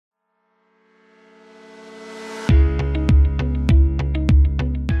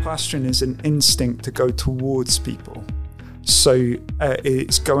pastoring is an instinct to go towards people. So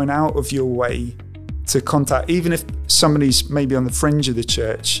it's going out of your way to contact, even if somebody's maybe on the fringe of the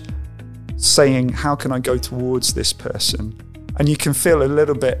church, saying, how can I go towards this person? And you can feel a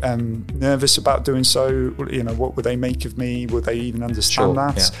little bit nervous about doing so. You know, what would they make of me? Will they even understand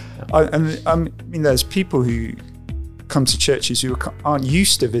that? Yeah. I mean, there's people who come to churches who aren't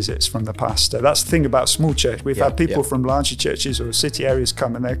used to visits from the pastor. That's the thing about small church. We've had people from larger churches or city areas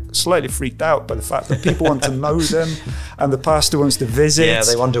come, and they're slightly freaked out by the fact that people want to know them and the pastor wants to visit. Yeah,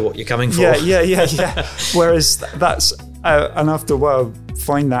 they wonder what you're coming for. Yeah. Whereas that's, and after a while,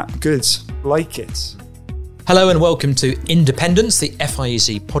 find that good, like it. Hello and welcome to Independence, the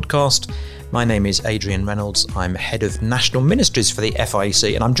FIEC podcast. My name is Adrian Reynolds. I'm Head of National Ministries for the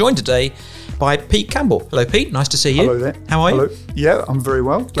FIEC, and I'm joined today by Pete Campbell. Hello, Pete. Nice to see you. Hello there. How are you? Yeah, I'm very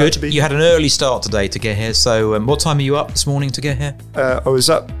well. Glad Good. to be You had an early start today to get here. So what time are you up this morning to get here? I was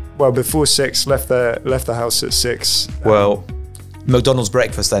up, before 6, left the house at 6. Well, McDonald's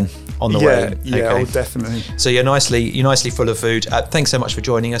breakfast then on the way. Yeah, okay. Definitely. So you're nicely full of food. Thanks so much for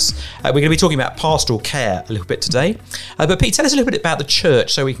joining us. We're going to be talking about pastoral care a little bit today. But Pete, tell us a little bit about the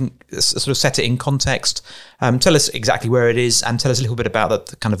church so we can sort of set it in context. Tell us exactly where it is and tell us a little bit about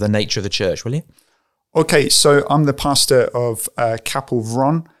the kind of the nature of the church, will you? Okay, so I'm the pastor of Capel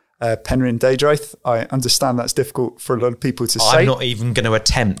Vron, Penryn Deudraeth. I understand that's difficult for a lot of people to say. I'm not even going to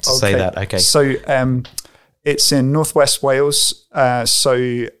attempt to say that. Okay. So it's in northwest Wales.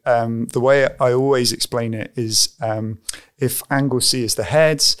 The way I always explain it is if Anglesey is the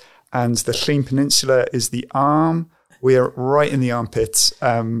head and the Llŷn Peninsula is the arm, we are right in the armpit.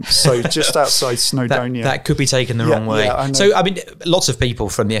 So just outside Snowdonia. That could be taken the wrong way. Yeah, I know. So, I mean, lots of people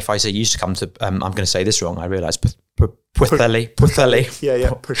from the FIEC used to come to, I'm going to say this wrong, I realise, Pwllheli. Yeah,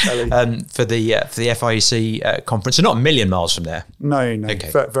 Pwllheli. For the FIEC conference. So not a million miles from there. No,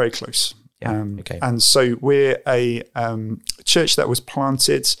 okay. Very close. Yeah, okay. And so we're a church that was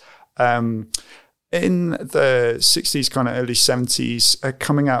planted in the 60s, kind of early 70s,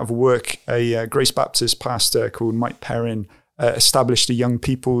 coming out of work. A Grace Baptist pastor called Mike Perrin established a young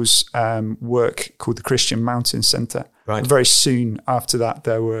people's work called the Christian Mountain Centre. Right. Very soon after that,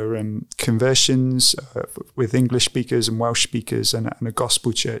 there were conversions with English speakers and Welsh speakers, and a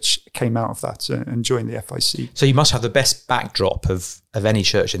gospel church came out of that and joined the FIEC. So you must have the best backdrop of any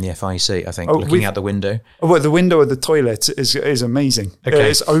church in the FIEC, I think, looking out the window. Well, the window of the toilet is amazing.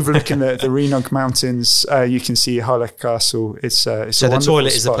 Okay. It's overlooking the Rhenog Mountains. You can see Harlech Castle. It's so the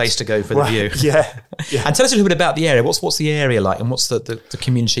toilet is the place to go for the view. Yeah. And tell us a little bit about the area. What's the area like, and what's the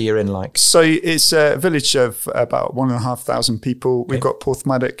community you're in like? So it's a village of about 1,500 people. We've got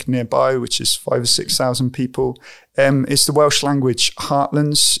Porthmadog nearby, which is 5,000 or 6,000 people. It's the Welsh language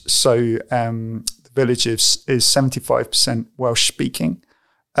heartlands. So the village is 75% Welsh speaking,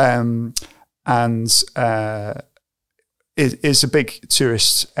 and it is a big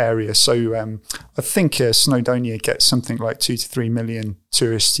tourist area. So I think Snowdonia gets something like 2 to 3 million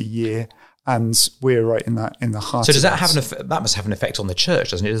tourists a year. And we're right in the heart. So does that have that must have an effect on the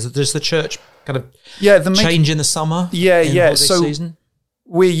church, doesn't it? Does the church kind of change in the summer? Yeah. So season?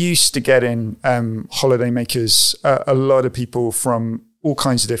 We're used to getting holiday makers. A lot of people from all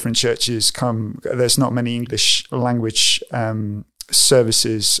kinds of different churches come. There's not many English language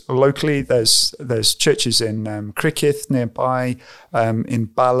services locally. There's churches in Criccieth nearby, in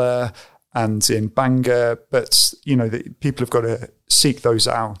Bala and in Bangor, but people have got to seek those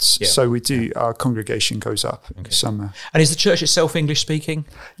out. Yeah. So we do. Our congregation goes up in the summer. And is the church itself English speaking?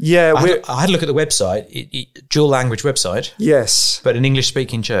 Yeah, I had a look at the website, dual language website. Yes, but an English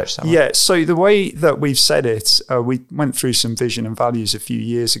speaking church. Is that right? Yeah. So the way that we've said it, we went through some vision and values a few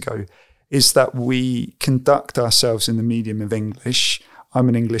years ago, is that we conduct ourselves in the medium of English. I'm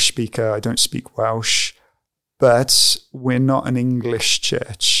an English speaker. I don't speak Welsh, but we're not an English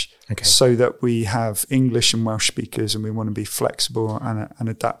church. Okay. So that we have English and Welsh speakers, and we want to be flexible and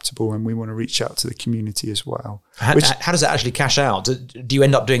adaptable, and we want to reach out to the community as well. How does that actually cash out? Do you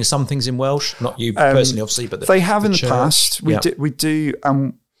end up doing some things in Welsh? Not you personally, obviously, but they have in the past. We do,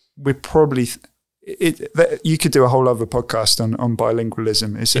 and we probably. You could do a whole other podcast on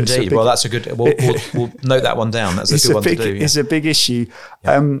bilingualism. Indeed. Well, that's a good. We'll note that one down. That's a good one to do. Yeah. It's a big issue.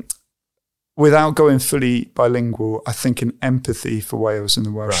 Yeah. Without going fully bilingual, I think an empathy for Wales and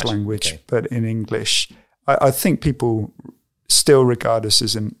the Welsh language, but in English, I think people still regard us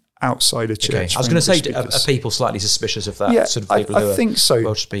as an outsider church. Okay. I was going to say, are people slightly suspicious of that? Yeah, sort of people I think so.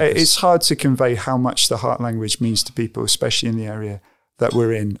 Welsh speakers? It's hard to convey how much the heart language means to people, especially in the area that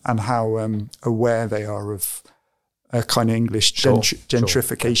we're in, and how aware they are of a kind of English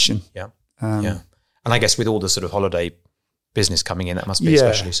gentrification. Sure. Yeah. And I guess with all the sort of holiday business coming in. That must be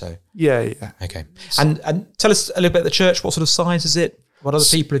especially so. Yeah. Okay. And tell us a little bit about the church. What sort of size is it? What other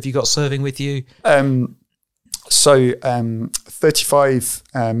people have you got serving with you? 35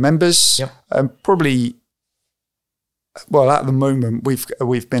 members. Yep. Probably. Well, at the moment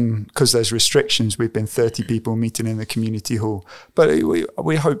we've been, because there's restrictions, we've been 30 people meeting in the community hall, but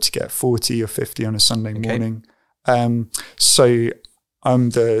we hope to get 40 or 50 on a Sunday morning. So I'm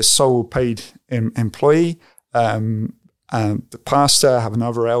the sole paid employee. The pastor, I have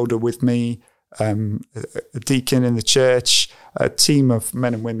another elder with me, a deacon in the church, a team of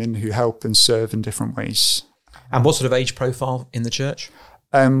men and women who help and serve in different ways. And what sort of age profile in the church?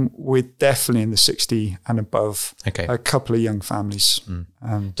 We're definitely in the 60 and above. Okay. A couple of young families.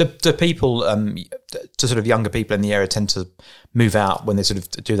 Do people, to sort of younger people in the area tend to move out when they sort of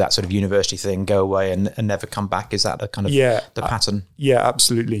do that sort of university thing, go away and never come back? Is that a kind of the pattern? Yeah,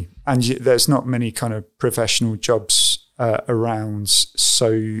 absolutely. And there's not many kind of professional jobs around. So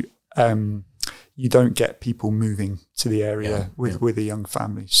you don't get people moving to the area with a young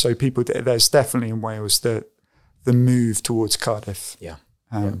family. So there's definitely in Wales the move towards Cardiff. Yeah.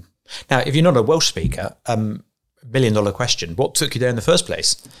 Now, if you're not a Welsh speaker, $1 million question: what took you there in the first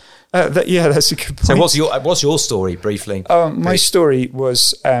place? That's a good point. So, what's your story briefly? My story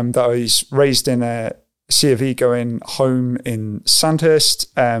was that I was raised in a C of E going home in Sandhurst.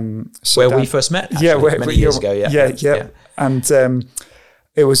 Where we first met, actually, many years ago. Yeah. And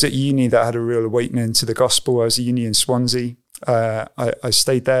it was at uni that I had a real awakening to the gospel. I was at uni in Swansea. I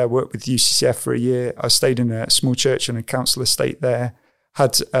stayed there, worked with UCCF for a year. I stayed in a small church on a council estate there.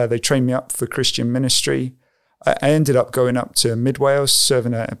 They trained me up for Christian ministry. I ended up going up to Mid Wales,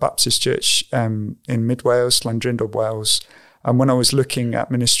 serving at a Baptist church in Mid Wales, Llandrindod, Wales. And when I was looking at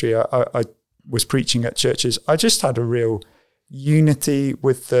ministry, I was preaching at churches. I just had a real unity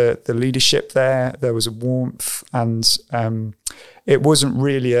with the leadership there. There was a warmth, and it wasn't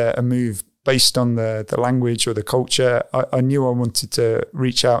really a move based on the language or the culture. I knew I wanted to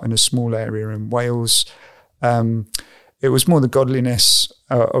reach out in a small area in Wales. It was more the godliness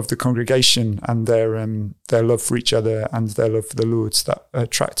of the congregation and their love for each other and their love for the Lord that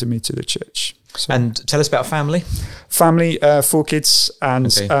attracted me to the church. So, and tell us about family. Family, 4 kids,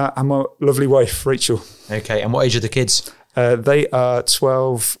 and my lovely wife, Rachel. Okay, and what age are the kids? They are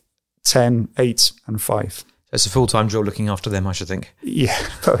 12, 10, 8 and 5. It's a full-time job looking after them, I should think. Yeah,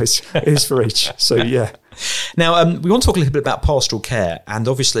 it is for each. So, yeah. Now, we want to talk a little bit about pastoral care. And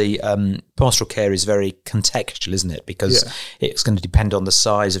obviously, pastoral care is very contextual, isn't it? Because it's going to depend on the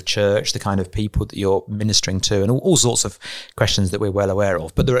size of church, the kind of people that you're ministering to, and all sorts of questions that we're well aware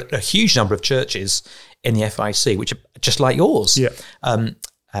of. But there are a huge number of churches in the FIC which are just like yours. Yeah.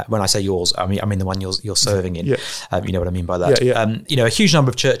 When I say yours, I mean the one you're serving in. Yeah. You know what I mean by that. Yeah. A huge number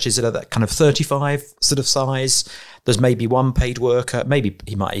of churches that are that kind of 35 sort of size. There's maybe one paid worker, maybe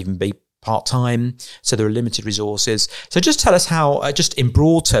he might even be part-time. So there are limited resources. So just tell us how, just in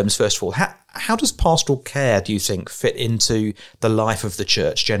broad terms, first of all, how does pastoral care, do you think, fit into the life of the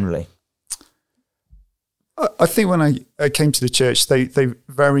church generally? I think when I came to the church, they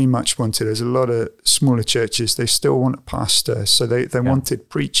very much wanted, there's a lot of smaller churches, they still want a pastor. So they wanted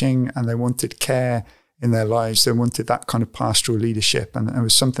preaching and they wanted care in their lives. They wanted that kind of pastoral leadership, and it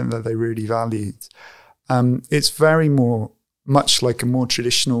was something that they really valued. It's very much like a more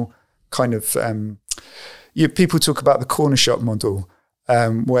traditional kind of, people talk about the corner shop model,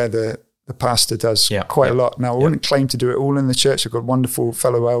 where the pastor does quite a lot. Now, I wouldn't claim to do it all in the church. I've got a wonderful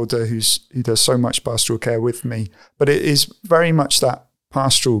fellow elder who does so much pastoral care with me. But it is very much that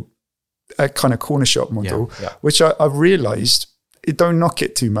pastoral kind of corner shop model, which I've realised, don't knock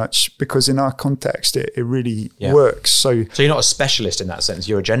it too much, because in our context, it really works. So you're not a specialist in that sense.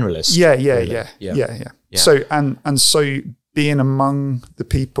 You're a generalist. Yeah. So so being among the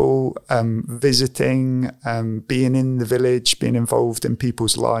people, visiting, being in the village, being involved in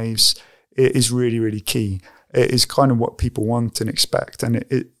people's lives, it is really, really key. It is kind of what people want and expect, and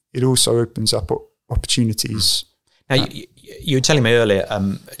it also opens up opportunities. Now, you were telling me earlier,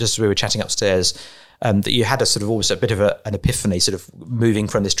 just as we were chatting upstairs, that you had a sort of almost a bit of an epiphany, sort of moving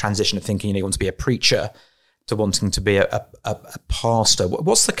from this transition of thinking you want to be a preacher to wanting to be a pastor.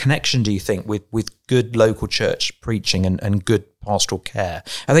 What's the connection, do you think, with good local church preaching and good pastoral care?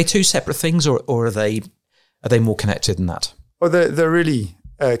 Are they two separate things, or are they more connected than that? Well, they're really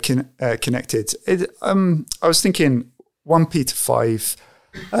connected. I was thinking 1 Peter 5,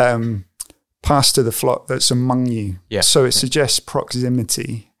 pastor the flock that's among you. Yeah. So it suggests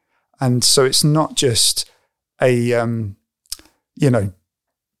proximity. And so it's not just a,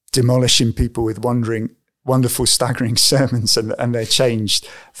 demolishing people with wandering wonderful, staggering sermons and they're changed.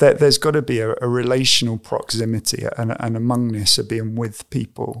 There's got to be a relational proximity and amongness of being with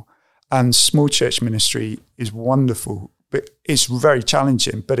people. And small church ministry is wonderful, but it's very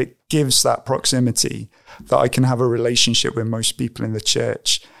challenging, but it gives that proximity that I can have a relationship with most people in the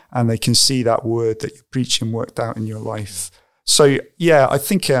church and they can see that word that you're preaching worked out in your life. So, yeah, I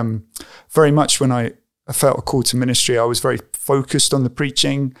think very much when I felt a call to ministry, I was very focused on the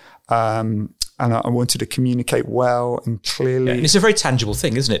preaching and I wanted to communicate well and clearly. Yeah, and it's a very tangible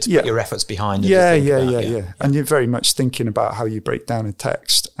thing, isn't it, to put your efforts behind? Yeah. And you're very much thinking about how you break down a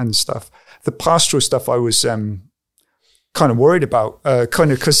text and stuff. The pastoral stuff I was kind of worried about,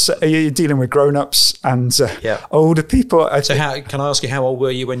 kind of because you're dealing with grown-ups and older people. So can I ask you, how old were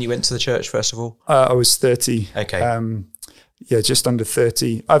you when you went to the church, first of all? I was 30. Okay. Just under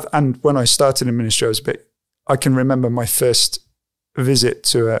 30. And when I started in ministry, I can remember my first visit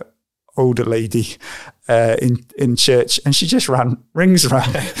to a older lady in church, and she just ran rings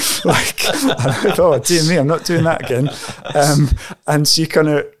around me. Oh dear me, I'm not doing that again. And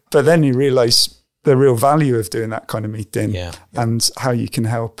so but then you realise the real value of doing that kind of meeting and how you can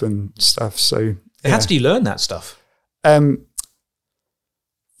help and stuff. So how did you learn that stuff?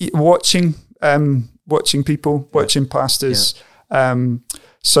 Watching people, watching pastors.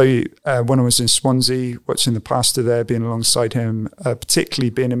 So when I was in Swansea, watching the pastor there, being alongside him, particularly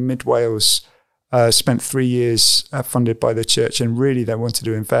being in Mid Wales, spent 3 years funded by the church, and really they wanted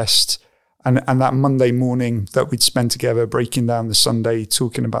to invest. And that Monday morning that we'd spend together, breaking down the Sunday,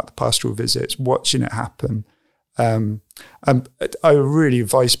 talking about the pastoral visits, watching it happen. And I really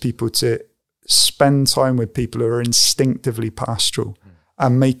advise people to spend time with people who are instinctively pastoral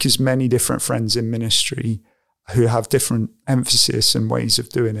and make as many different friends in ministry who have different emphasis and ways of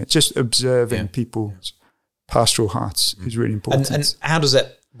doing it. Just observing people's pastoral hearts is really important. And how does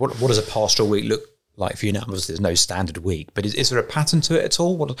that, what does a pastoral week look like for you now? Obviously, there's no standard week, but is there a pattern to it at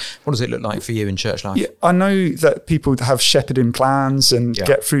all? What does it look like for you in church life? Yeah, I know that people have shepherding plans and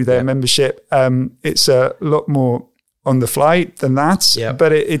get through their membership. It's a lot more on the fly than that,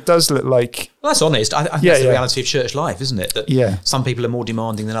 but it does look like... Well, that's honest. I think that's the reality of church life, isn't it? That some people are more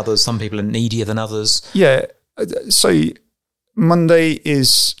demanding than others, some people are needier than others. Yeah. So Monday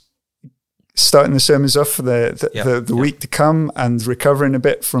is starting the sermons off for the week to come and recovering a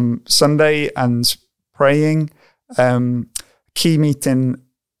bit from Sunday and praying. Key meeting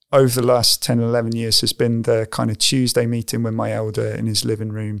over the last 10, 11 years has been the kind of Tuesday meeting with my elder in his living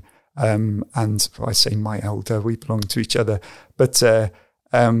room. And I say my elder, we belong to each other, but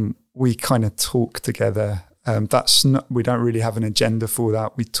we kind of talk together. We don't really have an agenda for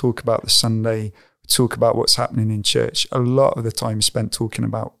that. We talk about the Sunday, we talk about what's happening in church. A lot of the time is spent talking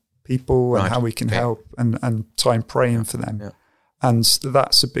about people and how we can help and time praying for them. Yeah. And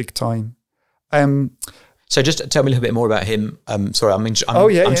that's a big time. So just tell me a little bit more about him. Sorry, I'm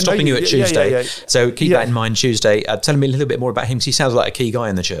stopping you at Tuesday. Yeah. So keep that in mind, Tuesday. Tell me a little bit more about him, because he sounds like a key guy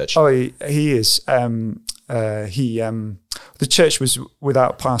in the church. Oh, he is. The church was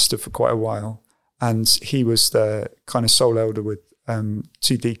without a pastor for quite a while, and he was the kind of sole elder with 2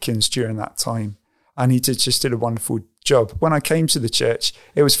 deacons during that time. And he just did a wonderful job. When I came to the church,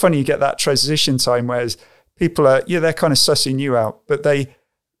 it was funny, you get that transition time where people are, they're kind of sussing you out, but they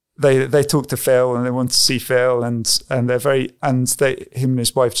talk to Phil and they want to see Phil and they're him and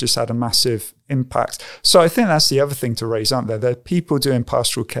his wife just had a massive impact. So I think that's the other thing to raise, aren't there? There are people doing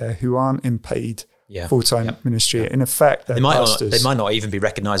pastoral care who aren't in paid full-time ministry. In effect, they're pastors. They might not even be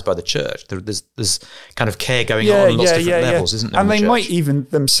recognised by the church. There's kind of care going on lots of different levels, isn't there? And they might even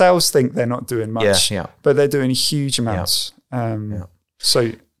themselves think they're not doing much, but they're doing huge amounts.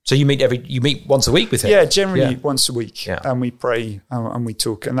 So you meet once a week with him? Yeah, generally once a week, and we pray and we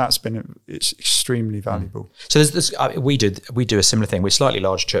talk, and it's extremely valuable. So there's this. We do a similar thing. We're a slightly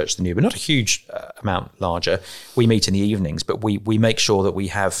larger church than you, but not a huge amount larger. We meet in the evenings, but we make sure that we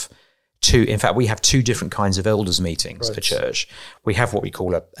have two. In fact, we have 2 different kinds of elders meetings at church. We have what we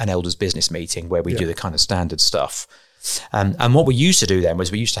call an elders business meeting, where we do the kind of standard stuff. And what we used to do then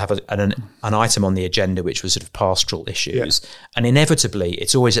was we used to have an item on the agenda which was sort of pastoral issues, and inevitably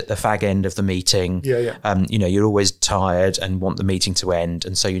it's always at the fag end of the meeting. You're always tired and want the meeting to end,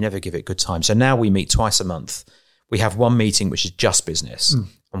 and so you never give it good time. So now we meet twice a month. We have one meeting which is just business,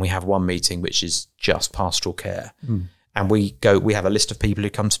 and we have one meeting which is just pastoral care. And we have a list of people who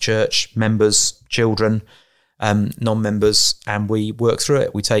come to church, members, children, non-members, and we work through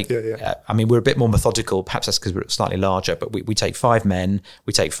it. We take, we're a bit more methodical, perhaps that's because we're slightly larger, but we take 5 men,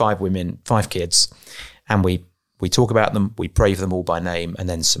 we take 5 women, 5 kids, and we talk about them, we pray for them all by name, and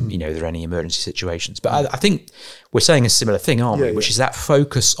then some, if there are any emergency situations. But I think we're saying a similar thing, aren't we? Which is that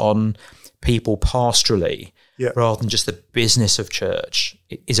focus on people pastorally Yeah. rather than just the business of church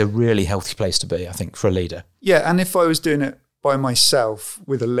is a really healthy place to be, I think, for a leader. Yeah, and if I was doing it by myself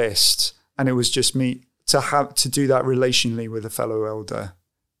with a list and it was just me to do that relationally with a fellow elder,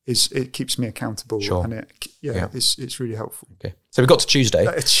 it keeps me accountable. Sure. And it's really helpful. Okay. So we got to Tuesday.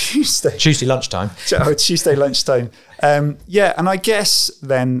 Tuesday lunchtime. Tuesday lunchtime. And I guess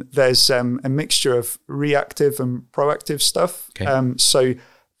then there's a mixture of reactive and proactive stuff. Okay. So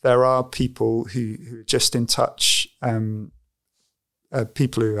there are people who are just in touch,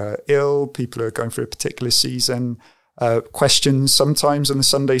 people who are ill, people who are going through a particular season, questions sometimes on the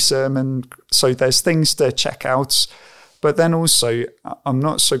Sunday sermon. So there's things to check out. But then also, I'm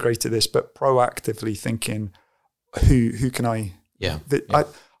not so great at this, but proactively thinking, who can I? Yeah.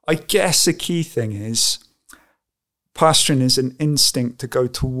 I guess a key thing is pastoring is an instinct to go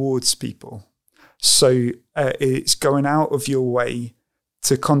towards people. So it's going out of your way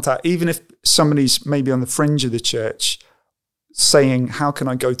to contact, even if somebody's maybe on the fringe of the church, saying, how can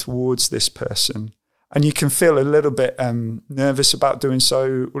I go towards this person? And you can feel a little bit nervous about doing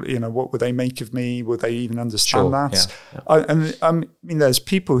so. What will they make of me? Will they even understand that? Yeah. I mean, there's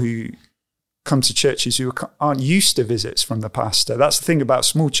people who come to churches who aren't used to visits from the pastor. That's the thing about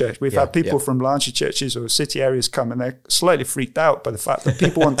small church. We've had people from larger churches or city areas come and they're slightly freaked out by the fact that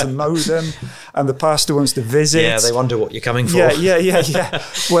people want to know them and the pastor wants to visit. Yeah, they wonder what you're coming for. Yeah.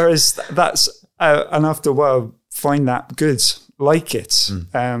 Whereas that's, and after a while, find that good, like it.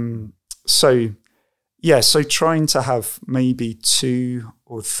 So trying to have maybe 2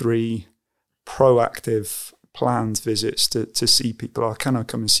 or 3 proactive planned visits to see people. Can I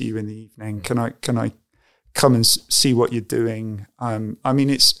come and see you in the evening? Can I come and see what you're doing? I mean,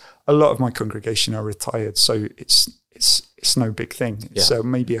 it's a lot of my congregation are retired, so it's no big thing. Yeah. So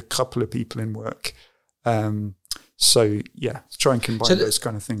maybe a couple of people in work. Try and combine those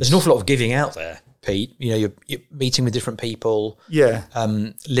kind of things. There's an awful lot of giving out there, Pete. You're meeting with different people. Yeah.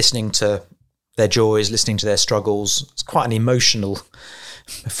 Listening to their joys, listening to their struggles. It's quite an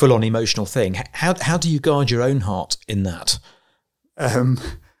full-on emotional thing. How do you guard your own heart in that?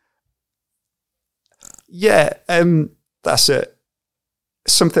 That's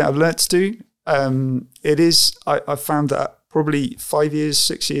something I've learnt to do. It is. I found that probably 5 years,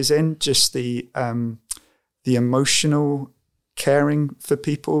 6 years in, just the emotional caring for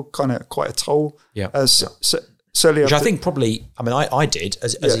people kind of quite a toll. Yeah. Certainly, which I think probably, I did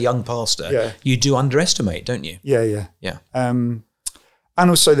as a young pastor. Yeah. You do underestimate, don't you? Yeah. And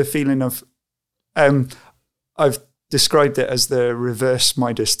also the feeling of, I've described it as the reverse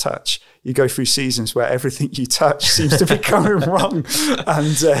Midas touch. You go through seasons where everything you touch seems to be going wrong,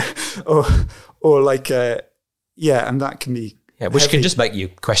 and and that can be which heavy. Can just make you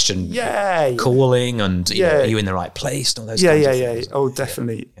question calling and are you in the right place and all those kinds of things. Oh,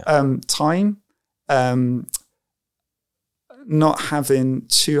 definitely. Yeah. Time. Not having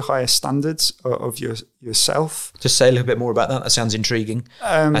too high standards of yourself. Just say a little bit more about that. That sounds intriguing.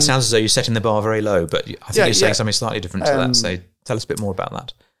 That sounds as though you're setting the bar very low, but I think you're saying something slightly different to that. So tell us a bit more about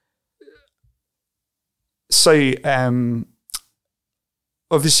that. So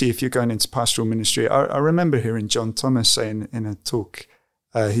obviously, if you're going into pastoral ministry, I remember hearing John Thomas saying in a talk,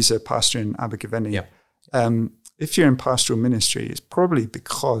 he's a pastor in Abergavenny. Yeah. If you're in pastoral ministry, it's probably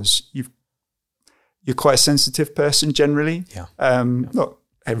because you're quite a sensitive person generally. Yeah. Not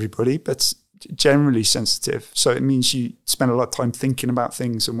everybody, but generally sensitive. So it means you spend a lot of time thinking about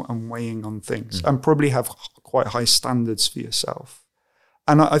things and weighing on things and probably have quite high standards for yourself.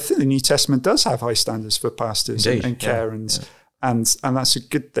 And I think the New Testament does have high standards for pastors and care and that's a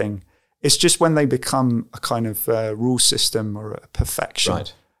good thing. It's just when they become a kind of rule system or a perfection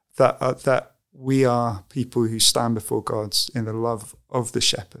that we are people who stand before God in the love of the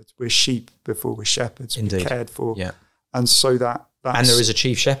shepherd. We're sheep before we're shepherds. Indeed. We're cared for. Yeah. And so that's... And there is a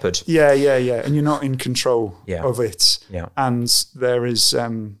chief shepherd. Yeah. And you're not in control of it. Yeah. And there is...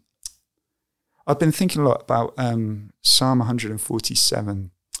 I've been thinking a lot about Psalm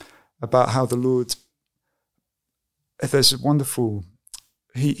 147, about how the Lord... There's a wonderful...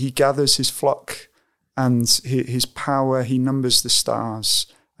 He gathers his flock and his power, he numbers the stars,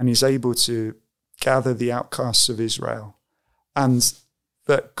 and he's able to gather the outcasts of Israel, and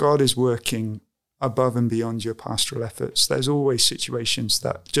that God is working above and beyond your pastoral efforts. There's always situations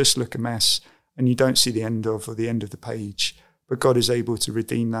that just look a mess and you don't see the end of or the end of the page, but God is able to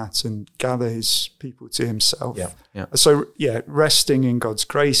redeem that and gather his people to himself. Yeah. So, resting in God's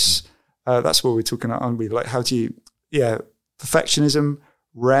grace, that's what we're talking about, aren't we? Like, how do you, perfectionism,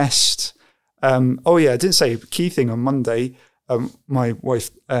 rest. I didn't say a key thing on Monday. My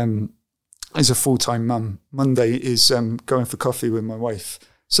wife is a full-time mum. Monday is going for coffee with my wife.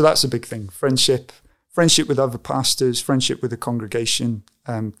 So that's a big thing. Friendship with other pastors, friendship with the congregation,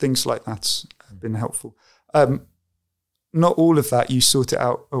 things like that have been helpful. Not all of that, you sort it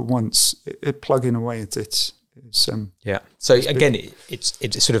out at once. Plugging away at it. So again,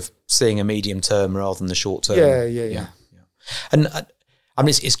 it's sort of seeing a medium term rather than the short term. Yeah. And I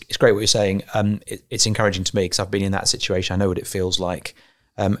mean, it's great what you're saying. It's encouraging to me because I've been in that situation. I know what it feels like.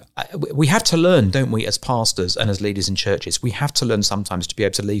 We have to learn, don't we, as pastors and as leaders in churches, we have to learn sometimes to be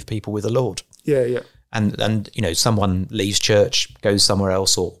able to leave people with the Lord. Yeah. And someone leaves church, goes somewhere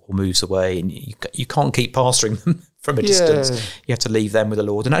else or moves away, and you can't keep pastoring them from a distance. You have to leave them with the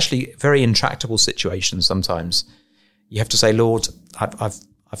Lord. And actually, very intractable situations sometimes, you have to say, Lord,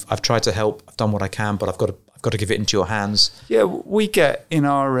 I've tried to help, I've done what I can, but I've got to give it into your hands. Yeah, we get in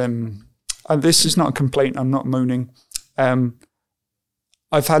our, and this is not a complaint, I'm not moaning.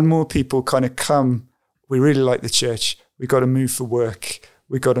 I've had more people kind of come, we really like the church, we got to move for work,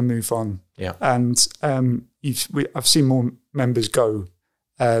 we got to move on. Yeah. And I've seen more members go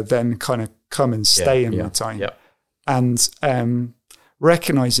than kind of come and stay in my time. Yeah. And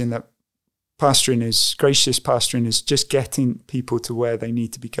recognizing that gracious pastoring is just getting people to where they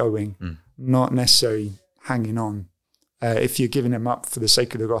need to be going, not necessarily hanging on. If you're giving them up for the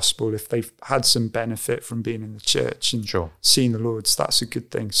sake of the gospel, if they've had some benefit from being in the church and seeing the Lord's, that's a good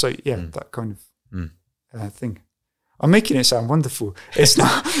thing. So that kind of thing. I'm making it sound wonderful. It's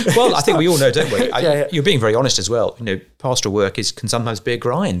not. Well, I think we all know, don't we? You're being very honest as well. Pastoral work can sometimes be a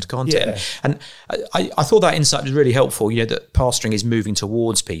grind, can't it? And I thought that insight was really helpful. That pastoring is moving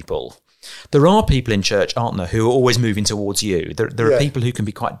towards people. There are people in church, aren't there, who are always moving towards you. There are people who can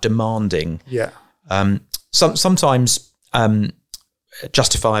be quite demanding. Yeah. Sometimes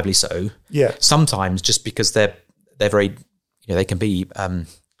justifiably so. Yeah. Sometimes just because they're very, they can be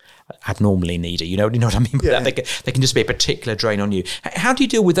abnormally needy. You know what I mean? They can just be a particular drain on you. How do you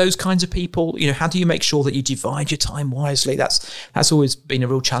deal with those kinds of people? How do you make sure that you divide your time wisely? That's always been a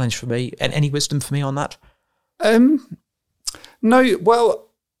real challenge for me. And any wisdom for me on that? No. Well,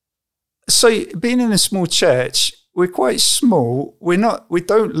 so being in a small church, we're quite small. We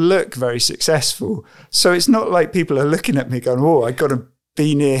don't look very successful. So it's not like people are looking at me going, "Oh, I got to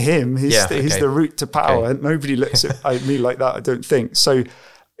be near him. He's the route to power." Okay. Nobody looks at me like that, I don't think. So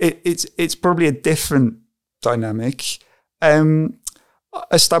it's probably a different dynamic.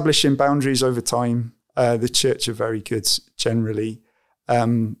 Establishing boundaries over time. The church are very good generally.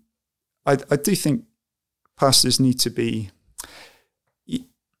 I do think pastors need to be,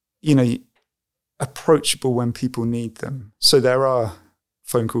 approachable when people need them. So there are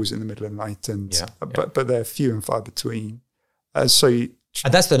phone calls in the middle of the night, but they're few and far between.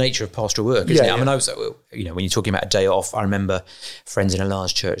 And that's the nature of pastoral work, isn't it? I mean, also, when you're talking about a day off, I remember friends in a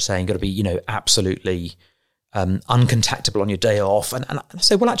large church saying, "Got to be, absolutely uncontactable on your day off." And I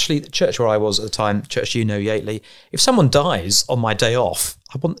said, well, actually, the church where I was at the time, church Yateley, if someone dies on my day off,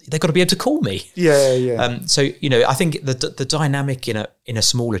 they've got to be able to call me. Yeah. So I think the dynamic in a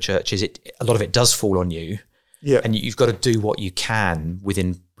smaller church is a lot of it does fall on you. Yeah. And you've got to do what you can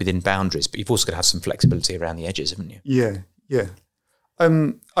within boundaries, but you've also got to have some flexibility around the edges, haven't you? Yeah.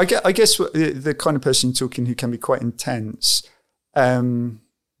 I guess the kind of person you're talking who can be quite intense. Working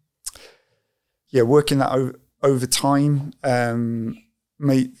that over time,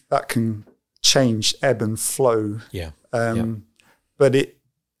 that can change, ebb and flow. But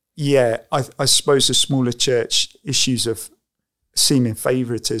I suppose a smaller church, issues of seeming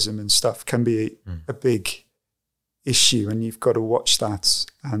favoritism and stuff can be a big issue, and you've got to watch that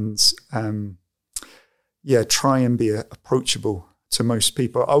and try and be approachable to most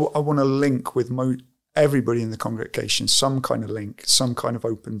people. I want to link with everybody in the congregation, some kind of link, some kind of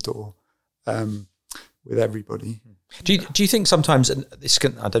open door with everybody. Do you think sometimes, and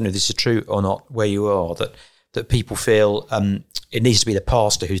I don't know if this is true or not where you are, that people feel it needs to be the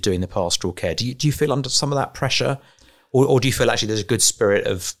pastor who's doing the pastoral care? Do you feel under some of that pressure, or do you feel actually there's a good spirit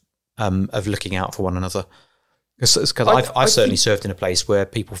of looking out for one another? Because I've certainly served in a place where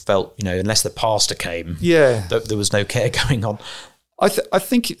people felt, unless the pastor came, that there was no care going on. I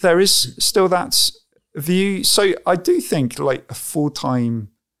think there is still that view. So I do think like a full-time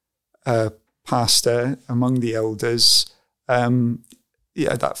pastor among the elders,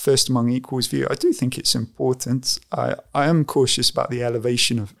 that first among equals view, I do think it's important. I am cautious about the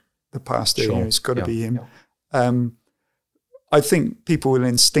elevation of the pastor. Sure. It's got to be him. Yeah. I think people will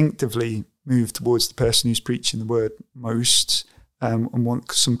instinctively move towards the person who's preaching the word most and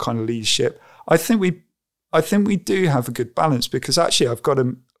want some kind of leadership. I think we do have a good balance, because actually I've got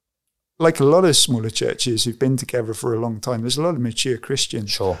like a lot of smaller churches who've been together for a long time, there's a lot of mature Christians.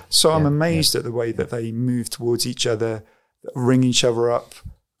 Sure. So I'm amazed at the way that they move towards each other, ring each other up,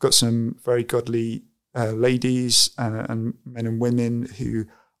 got some very godly ladies and men and women who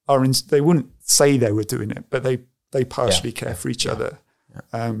are they wouldn't say they were doing it, but they partially care for each other,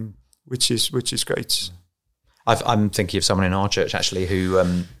 which is great. I'm thinking of someone in our church actually who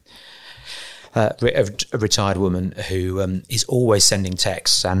a retired woman who is always sending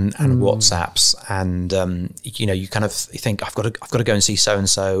texts and WhatsApps, and you kind of think I've got to go and see so and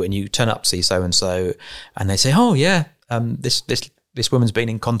so, and you turn up to see so and so, and they say, oh yeah, this woman's been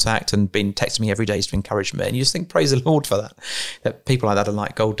in contact and been texting me every day to encourage me, and you just think, praise the Lord for that people like that are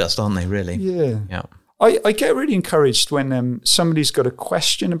like gold dust, aren't they? Really? Yeah. I get really encouraged when somebody's got a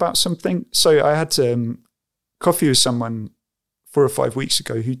question about something. So I had coffee with someone 4 or 5 weeks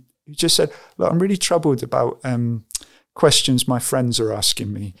ago who just said, look, I'm really troubled about questions my friends are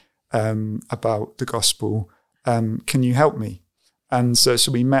asking me about the gospel. Can you help me? And so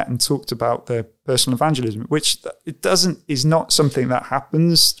we met and talked about the personal evangelism, which is not something that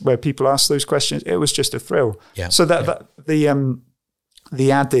happens where people ask those questions. It was just a thrill. Yeah. So that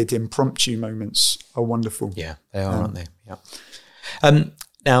the added impromptu moments are wonderful. Yeah, they are, aren't they? Yeah.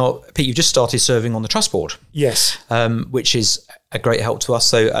 Now, Pete, you've just started serving on the Trust Board. Yes. Which is a great help to us.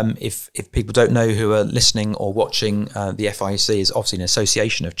 So if people don't know who are listening or watching, the FIEC is obviously an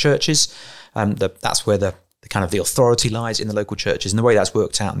association of churches. That's where the kind of the authority lies in the local churches. And the way that's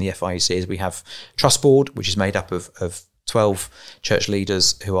worked out in the FIEC is we have Trust Board, which is made up of 12 church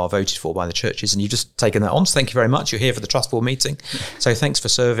leaders who are voted for by the churches. And you've just taken that on. So thank you very much. You're here for the Trust Board meeting. So thanks for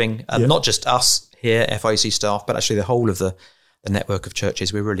serving, not just us here, FIEC staff, but actually the whole of the network of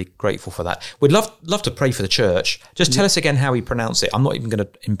churches. We're really grateful for that. We'd love to pray for the church. Just tell us again how we pronounce it. I'm not even going to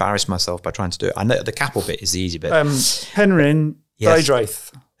embarrass myself by trying to do it. I know the capital bit is the easy bit. Penrhyn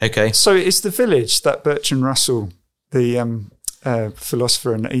Daidraith. Okay. So it's the village that Bertrand Russell, the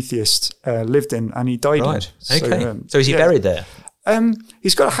philosopher and atheist, lived in, and he died in. Right. Okay. So is he buried there?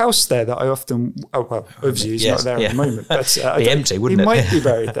 He's got a house there that I often. Oh well, obviously he's not there at the moment, but be empty, wouldn't it? He might be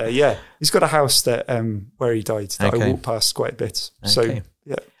buried there. Yeah, he's got a house that where he died that I walk past quite a bit. So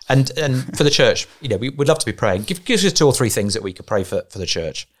yeah, and for the church, we would love to be praying. Give us 2 or 3 things that we could pray for the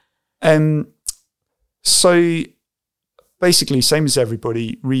church. So basically, same as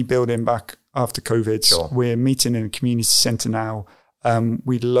everybody, rebuilding back after COVID. Sure. We're meeting in a community centre now.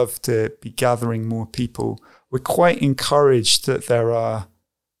 We'd love to be gathering more people. We're quite encouraged that there are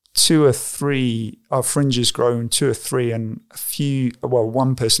 2 or 3, our fringe has grown, 2 or 3, and a few,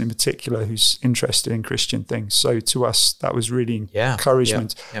 one person in particular who's interested in Christian things. So to us, that was really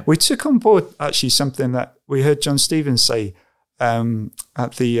encouragement. Yeah. We took on board actually something that we heard John Stevens say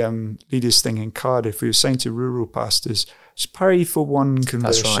at the leaders thing in Cardiff. We were saying to rural pastors, just pray for one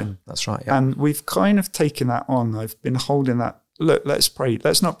conversion. That's right. Yeah. And we've kind of taken that on. I've been holding that. Look, let's pray.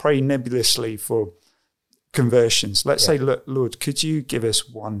 Let's not pray nebulously for conversions. Let's say, look, Lord, could you give us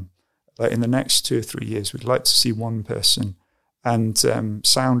one? Like in the next 2 or 3 years, we'd like to see one person and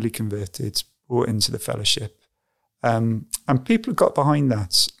soundly converted, brought into the fellowship. And people have got behind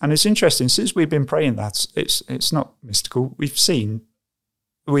that. And it's interesting, since we've been praying that, it's not mystical.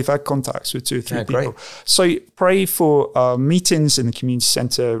 We've had contacts with 2 or 3 people. Great. So pray for our meetings in the community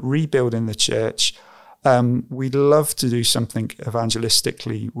centre, rebuilding the church. We'd love to do something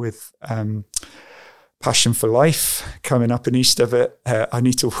evangelistically with Passion for Life coming up in Easter of it. I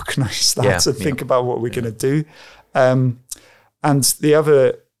need to organise that and think about what we're going to do. And the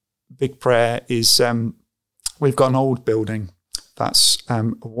other big prayer is we've got an old building that's a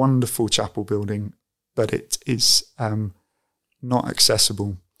wonderful chapel building, but it is not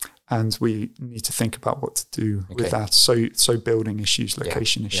accessible. And we need to think about what to do with that. So building issues,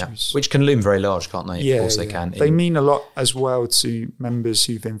 location issues. Which can loom very large, can't they? Yeah, of course they can. They mean a lot as well to members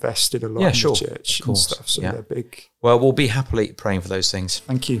who've invested a lot in the church and stuff. So they're big. Well, we'll be happily praying for those things.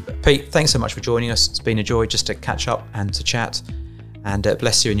 Thank you. Pete, thanks so much for joining us. It's been a joy just to catch up and to chat. And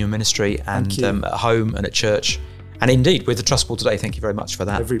bless you in your ministry and at home and at church. And indeed, with the Trust Board today, thank you very much for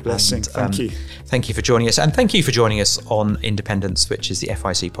that. Every blessing. Thank you. Thank you for joining us. And thank you for joining us on Independence, which is the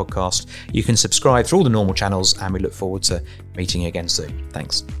FIEC podcast. You can subscribe through all the normal channels, and we look forward to meeting you again soon.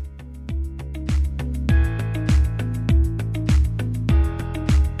 Thanks.